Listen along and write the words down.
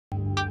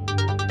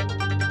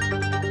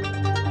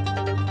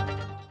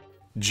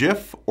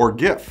GIF or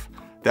GIF?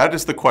 That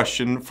is the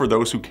question for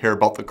those who care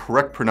about the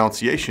correct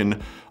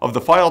pronunciation of the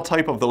file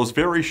type of those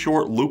very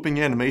short looping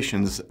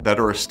animations that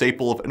are a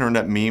staple of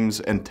internet memes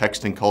and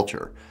texting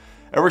culture.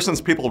 Ever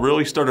since people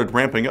really started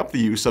ramping up the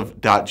use of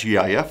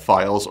 .gif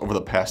files over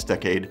the past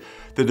decade,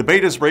 the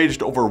debate has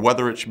raged over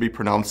whether it should be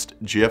pronounced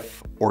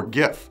GIF or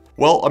GIF.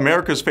 Well,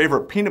 America's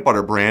favorite peanut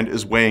butter brand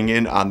is weighing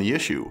in on the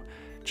issue.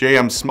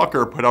 JM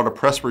Smucker put out a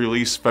press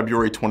release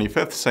February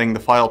 25th saying the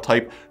file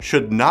type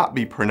should not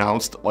be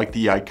pronounced like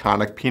the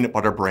iconic peanut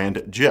butter brand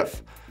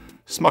Jif.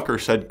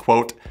 Smucker said,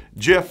 quote,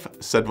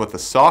 "Jif, said with a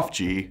soft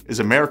G, is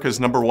America's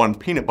 #1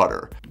 peanut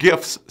butter.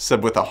 GIFs,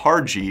 said with a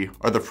hard G,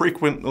 are the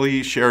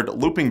frequently shared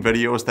looping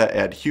videos that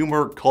add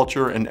humor,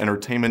 culture, and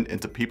entertainment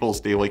into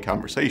people's daily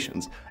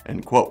conversations,"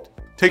 end quote.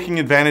 Taking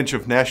advantage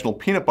of National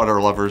Peanut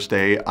Butter Lovers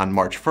Day on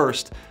March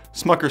 1st,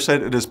 Smucker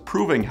said it is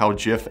proving how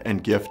Jif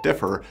and GIF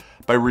differ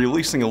by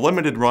releasing a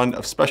limited run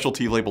of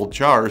specialty labeled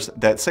jars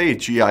that say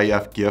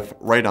GIF GIF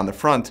right on the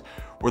front,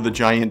 where the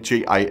giant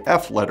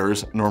JIF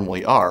letters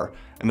normally are,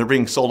 and they're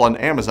being sold on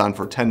Amazon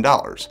for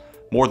 $10,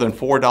 more than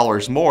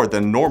 $4 more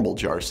than normal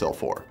jars sell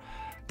for.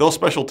 Those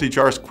specialty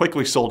jars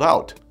quickly sold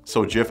out,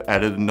 so Jif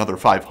added another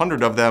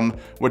 500 of them,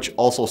 which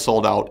also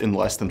sold out in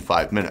less than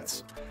 5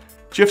 minutes.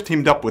 Jif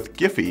teamed up with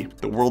GIPHY,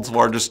 the world's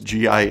largest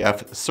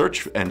GIF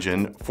search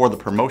engine, for the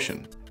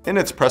promotion. In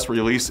its press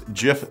release,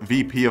 Jif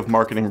VP of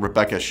Marketing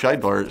Rebecca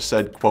Scheidler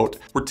said, quote,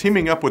 "We're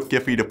teaming up with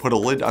GIPHY to put a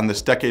lid on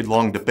this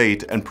decade-long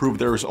debate and prove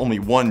there is only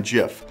one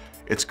Jif.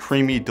 It's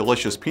creamy,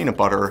 delicious peanut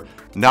butter,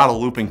 not a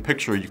looping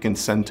picture you can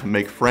send to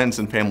make friends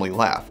and family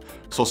laugh.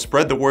 So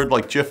spread the word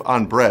like Jif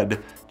on bread.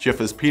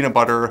 Jif is peanut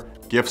butter,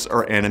 GIFs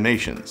are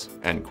animations,"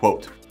 end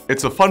quote.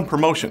 It's a fun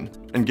promotion,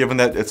 and given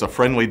that it's a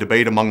friendly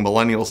debate among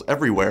millennials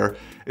everywhere,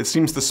 it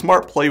seems the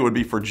smart play would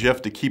be for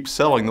Jif to keep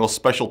selling those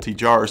specialty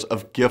jars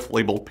of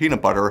GIF-labeled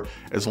peanut butter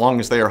as long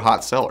as they are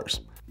hot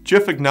sellers.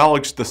 Jif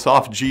acknowledged the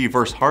soft G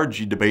versus hard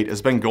G debate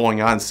has been going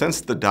on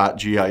since the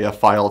 .gif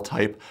file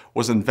type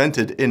was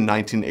invented in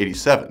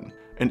 1987.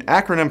 An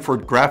acronym for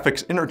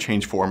Graphics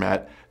Interchange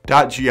Format,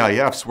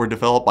 .gifs were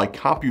developed by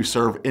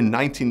CompuServe in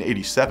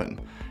 1987.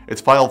 Its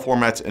file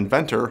format's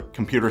inventor,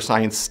 computer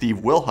science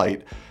Steve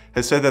Wilhite,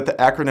 has said that the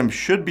acronym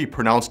should be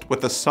pronounced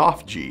with a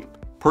soft G.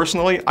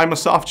 Personally, I'm a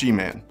soft G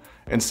man,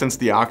 and since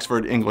the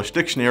Oxford English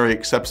Dictionary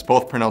accepts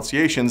both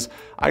pronunciations,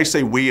 I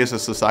say we as a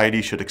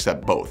society should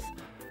accept both.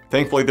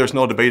 Thankfully, there's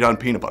no debate on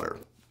peanut butter.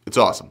 It's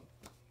awesome.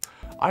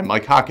 I'm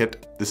Mike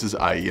Hockett. This is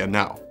IEN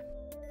Now.